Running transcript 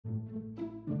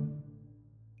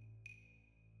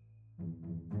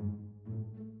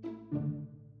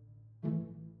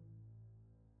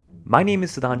My name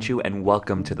is Sudhanshu, and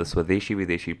welcome to the Swadeshi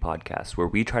Videshi podcast, where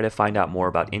we try to find out more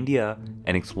about India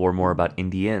and explore more about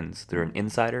Indians through an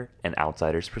insider and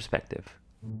outsider's perspective.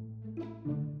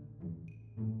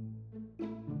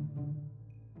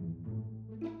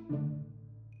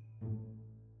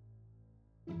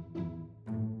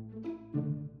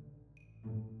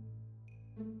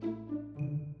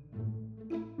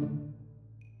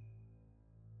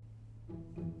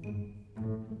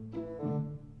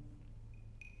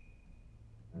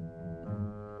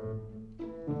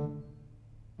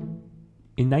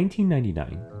 In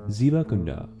 1999, Ziva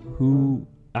Kunda, who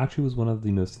actually was one of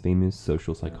the most famous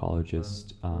social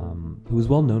psychologists, who was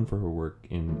well known for her work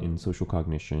in social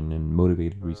cognition and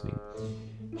motivated reasoning,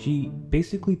 she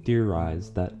basically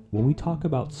theorized that when we talk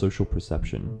about social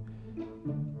perception,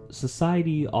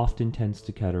 society often tends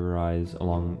to categorize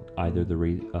along either the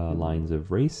lines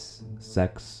of race,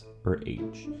 sex, or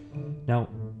age. Now,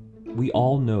 we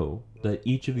all know that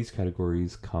each of these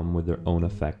categories come with their own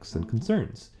effects and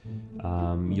concerns.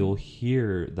 You'll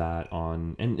hear that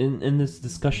and this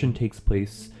discussion takes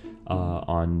place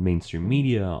on mainstream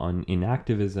media, in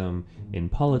activism, in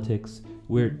politics.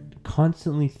 We're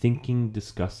constantly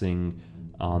discussing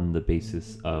on the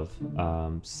basis of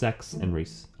sex and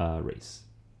race.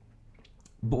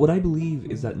 But what I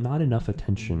believe is that not enough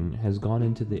attention has gone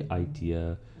into the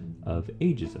idea of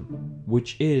ageism,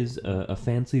 which is a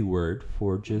fancy word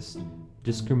for just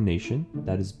discrimination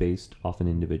that is based off an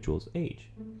individual's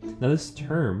age. Now, this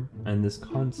term and this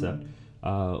concept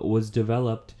was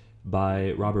developed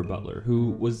by Robert Butler,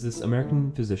 who was this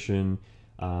American physician,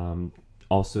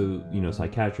 also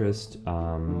psychiatrist,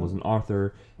 was an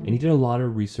author, and he did a lot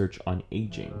of research on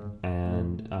aging.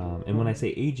 And when I say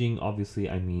aging, obviously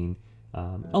I mean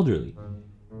elderly.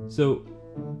 So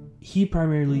he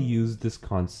primarily used this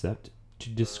concept to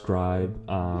describe,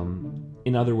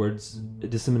 in other words,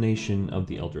 dissemination of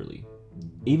the elderly.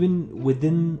 Even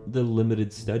within the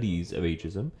limited studies of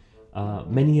ageism,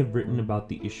 many have written about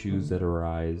the issues that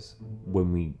arise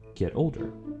when we get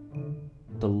older,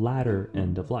 the latter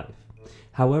end of life.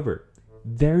 However,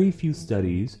 very few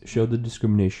studies show the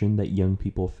discrimination that young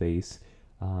people face,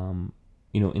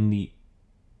 in the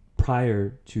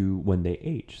prior to when they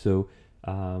age. So,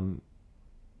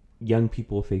 young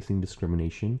people facing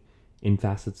discrimination in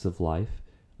facets of life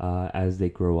as they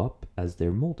grow up, as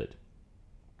they're molded.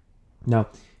 Now,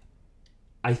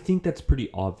 I think that's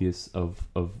pretty obvious of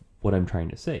what I'm trying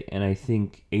to say. And I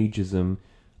think ageism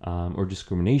or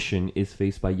discrimination is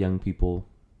faced by young people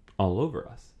all over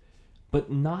us.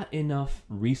 But not enough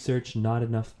research, not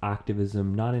enough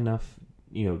activism, not enough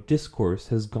discourse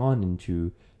has gone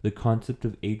into the concept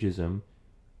of ageism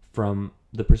from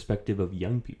the perspective of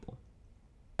young people.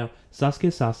 Now, Saskia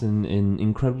Sassen, an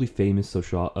incredibly famous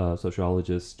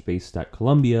sociologist based at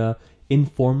Columbia,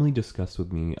 informally discussed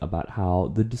with me about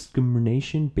how the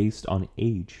discrimination based on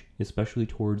age, especially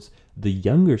towards the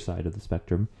younger side of the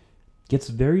spectrum, gets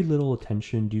very little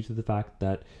attention due to the fact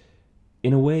that,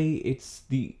 in a way, it's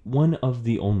the one of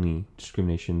the only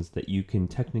discriminations that you can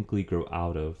technically grow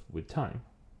out of with time.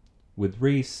 With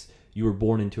race, you were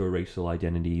born into a racial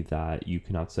identity that you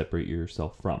cannot separate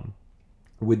yourself from.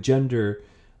 With gender,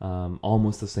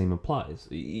 almost the same applies.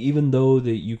 Even though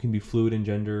that you can be fluid in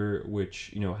gender,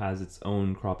 which has its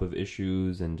own crop of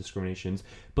issues and discriminations,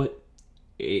 but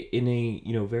in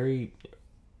a very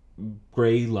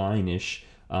gray line-ish,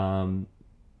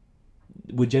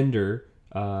 with gender,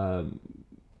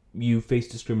 you face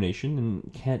discrimination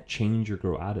and can't change or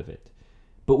grow out of it.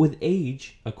 But with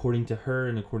age, according to her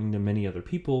and according to many other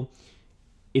people,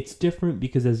 it's different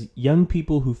because as young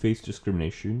people who face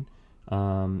discrimination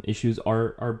issues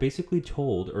are basically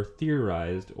told or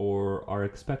theorized or are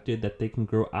expected that they can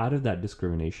grow out of that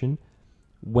discrimination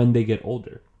when they get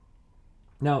older.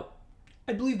 Now,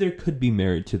 I believe there could be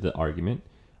merit to the argument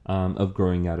of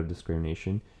growing out of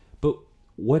discrimination, but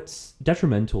what's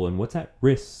detrimental and what's at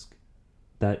risk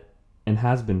that, and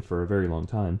has been for a very long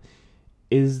time,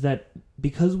 is that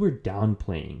because we're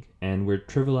downplaying and we're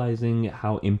trivializing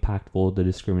how impactful the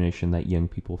discrimination that young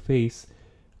people face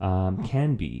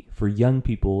can be for young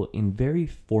people in very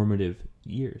formative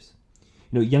years.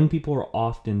 Young people are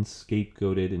often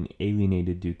scapegoated and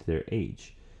alienated due to their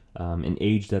age, an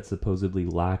age that supposedly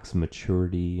lacks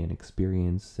maturity and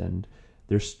experience, and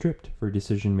they're stripped for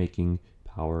decision-making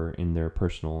power in their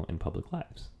personal and public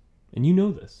lives. And you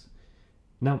know this.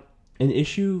 Now, an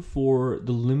issue for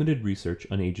the limited research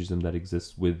on ageism that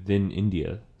exists within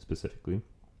India specifically,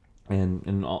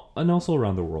 and also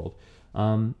around the world,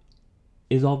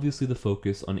 is obviously the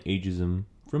focus on ageism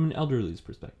from an elderly's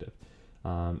perspective.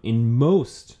 In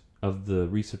most of the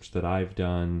research that I've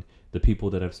done, the people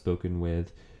that I've spoken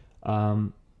with,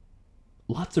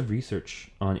 Lots of research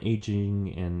on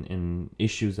aging and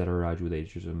issues that arise with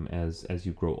ageism as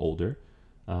you grow older,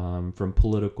 from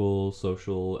political,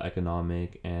 social,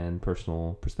 economic, and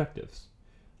personal perspectives.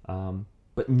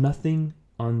 But nothing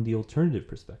on the alternative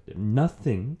perspective.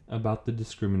 Nothing about the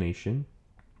discrimination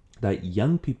that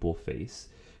young people face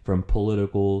from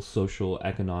political, social,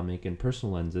 economic, and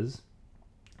personal lenses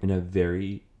in a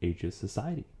very ageist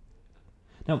society.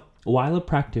 Now, while a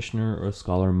practitioner or a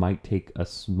scholar might take a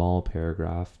small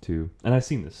paragraph to, and I've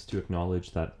seen this, to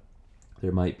acknowledge that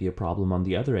there might be a problem on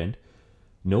the other end,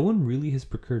 no one really has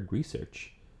procured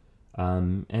research.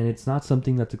 And it's not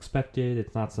something that's expected.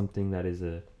 It's not something that is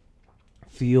a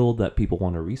field that people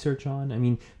want to research on. I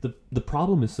mean, the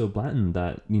problem is so blatant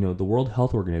that, the World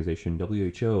Health Organization,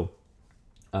 WHO,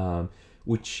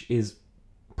 which is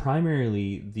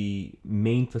primarily the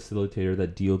main facilitator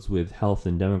that deals with health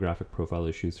and demographic profile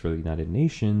issues for the United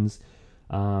Nations,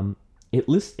 it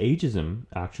lists ageism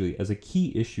actually as a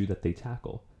key issue that they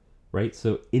tackle, right?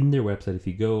 So in their website, if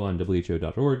you go on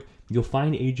who.org, you'll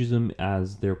find ageism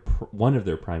as one of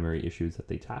their primary issues that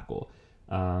they tackle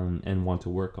and want to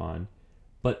work on.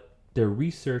 But their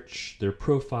research, their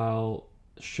profile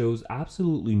shows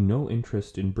absolutely no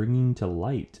interest in bringing to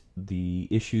light the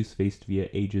issues faced via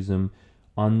ageism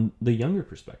on the younger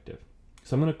perspective.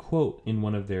 So I'm going to quote in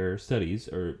one of their studies,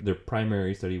 or their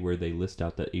primary study where they list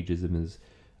out that ageism is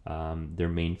their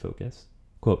main focus.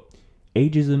 Quote,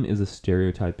 "Ageism is a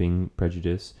stereotyping,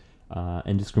 prejudice,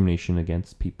 and discrimination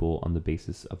against people on the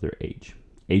basis of their age.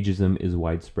 Ageism is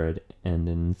widespread and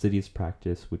an insidious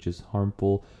practice which is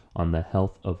harmful on the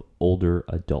health of older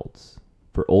adults.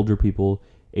 For older people,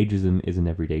 ageism is an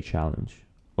everyday challenge.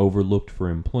 Overlooked for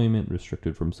employment,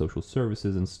 restricted from social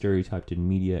services, and stereotyped in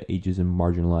media, ageism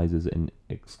marginalizes and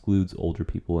excludes older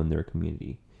people in their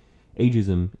community.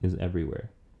 Ageism is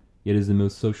everywhere, yet is the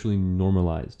most socially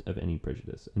normalized of any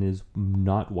prejudice, and is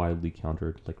not widely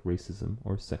countered like racism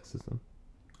or sexism.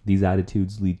 These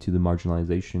attitudes lead to the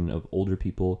marginalization of older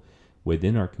people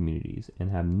within our communities and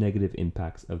have negative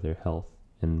impacts of their health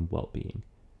and well-being."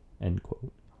 End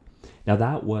quote. Now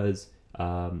that was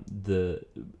the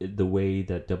way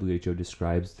that WHO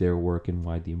describes their work and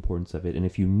why the importance of it. And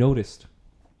if you noticed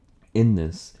in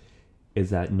this,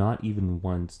 is that not even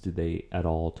once do they at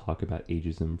all talk about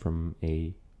ageism from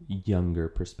a younger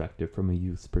perspective, from a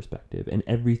youth's perspective. And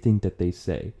everything that they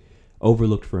say,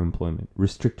 overlooked for employment,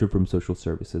 restricted from social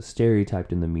services,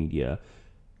 stereotyped in the media,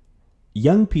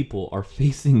 young people are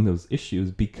facing those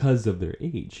issues because of their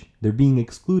age. They're being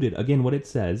excluded, again, what it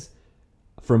says,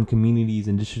 from communities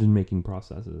and decision-making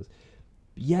processes.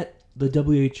 Yet the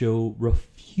WHO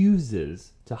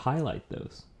refuses to highlight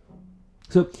those.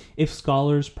 So if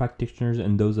scholars, practitioners,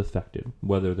 and those affected,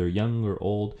 whether they're young or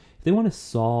old, if they want to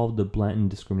solve the blatant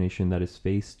discrimination that is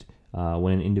faced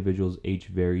when an individual's age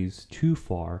varies too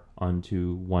far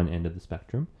onto one end of the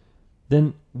spectrum,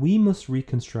 then we must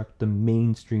reconstruct the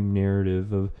mainstream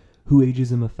narrative of who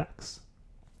ageism affects.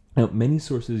 Now, many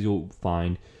sources you'll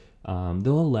find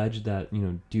they'll allege that,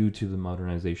 due to the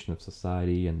modernization of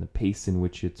society and the pace in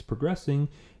which it's progressing,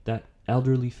 that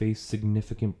elderly face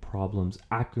significant problems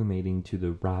acclimating to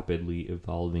the rapidly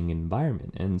evolving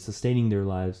environment and sustaining their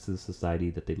lives to the society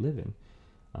that they live in.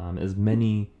 As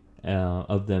many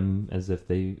of them as if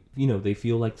they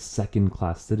feel like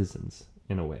second-class citizens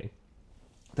in a way.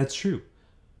 That's true.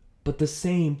 But the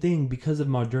same thing, because of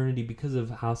modernity, because of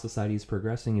how society is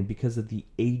progressing, and because of the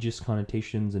ageist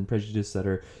connotations and prejudice that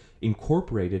are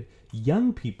incorporated,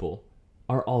 young people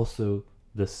are also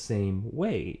the same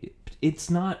way. It's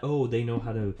not, they know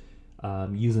how to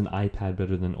use an iPad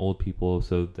better than old people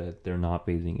so that they're not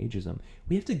facing ageism.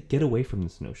 We have to get away from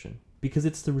this notion, because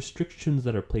it's the restrictions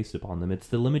that are placed upon them. It's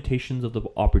the limitations of the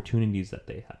opportunities that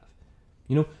they have.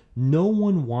 No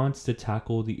one wants to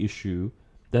tackle the issue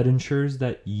that ensures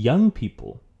that young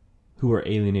people who are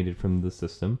alienated from the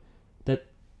system,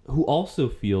 who also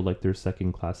feel like they're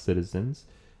second-class citizens,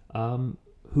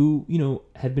 who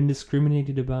have been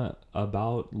discriminated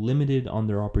about, limited on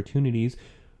their opportunities,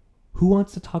 who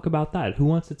wants to talk about that? Who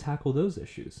wants to tackle those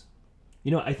issues?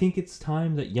 I think it's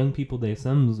time that young people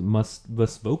themselves must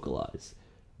vocalize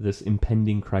this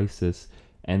impending crisis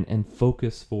and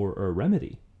focus for a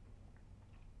remedy.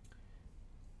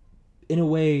 In a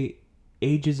way,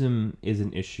 ageism is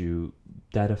an issue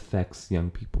that affects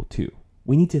young people too.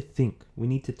 We need to think, we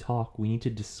need to talk, we need to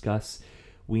discuss,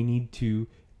 we need to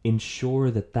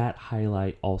ensure that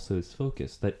highlight also is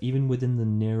focused, that even within the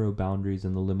narrow boundaries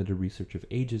and the limited research of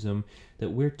ageism,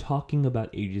 that we're talking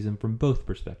about ageism from both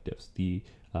perspectives, the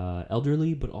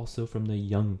elderly, but also from the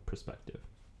young perspective.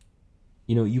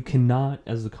 You cannot,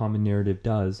 as the common narrative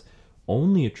does,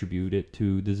 only attribute it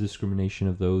to the discrimination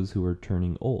of those who are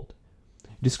turning old.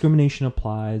 Discrimination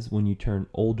applies when you turn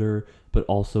older, but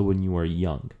also when you are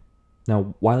young.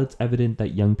 Now, while it's evident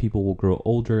that young people will grow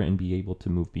older and be able to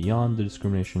move beyond the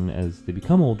discrimination as they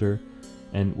become older,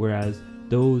 and whereas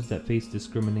those that face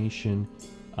discrimination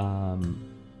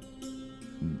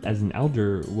as an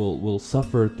elder will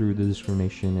suffer through the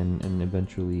discrimination and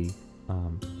eventually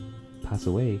pass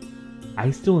away,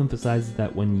 I still emphasize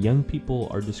that when young people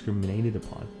are discriminated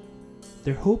upon,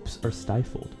 their hopes are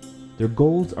stifled, their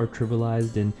goals are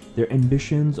trivialized, and their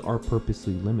ambitions are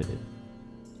purposely limited.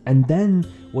 And then,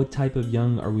 what type of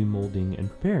young are we molding and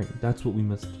preparing? That's what we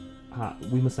must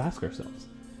ask ourselves.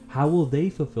 How will they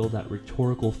fulfill that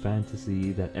rhetorical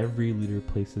fantasy that every leader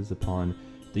places upon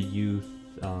the youth,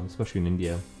 especially in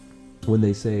India, when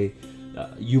they say,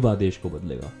 "Yuva desh ko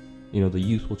badlega," the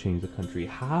youth will change the country.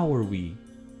 How are we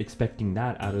expecting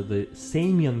that out of the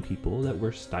same young people that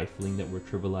we're stifling, that we're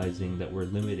trivializing, that we're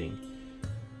limiting?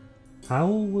 How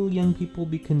will young people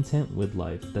be content with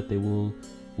life, that they will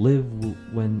live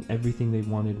when everything they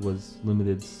wanted was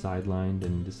limited, sidelined,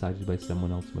 and decided by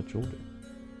someone else much older?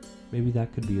 Maybe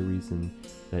that could be a reason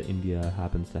that India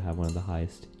happens to have one of the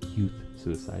highest youth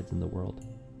suicides in the world.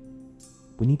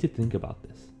 We need to think about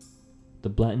this. The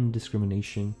blatant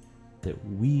discrimination that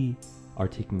we are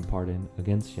taking part in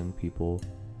against young people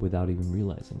without even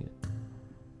realizing it.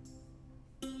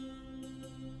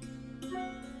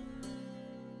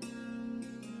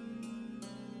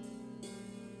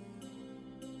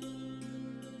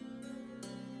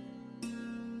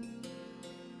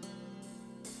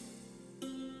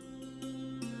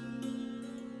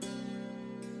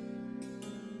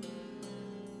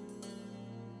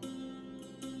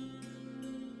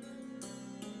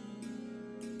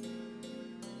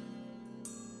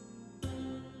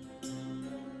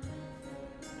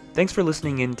 Thanks for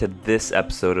listening in to this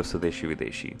episode of Swadeshi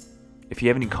Videshi. If you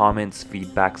have any comments,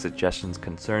 feedback, suggestions,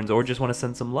 concerns, or just want to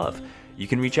send some love, you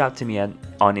can reach out to me on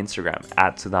Instagram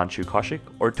 @Sudhanshu Kaushik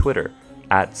or Twitter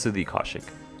 @Sudhi Kaushik.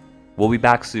 We'll be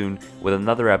back soon with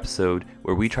another episode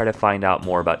where we try to find out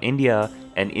more about India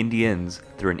and Indians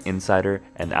through an insider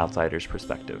and outsider's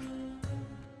perspective.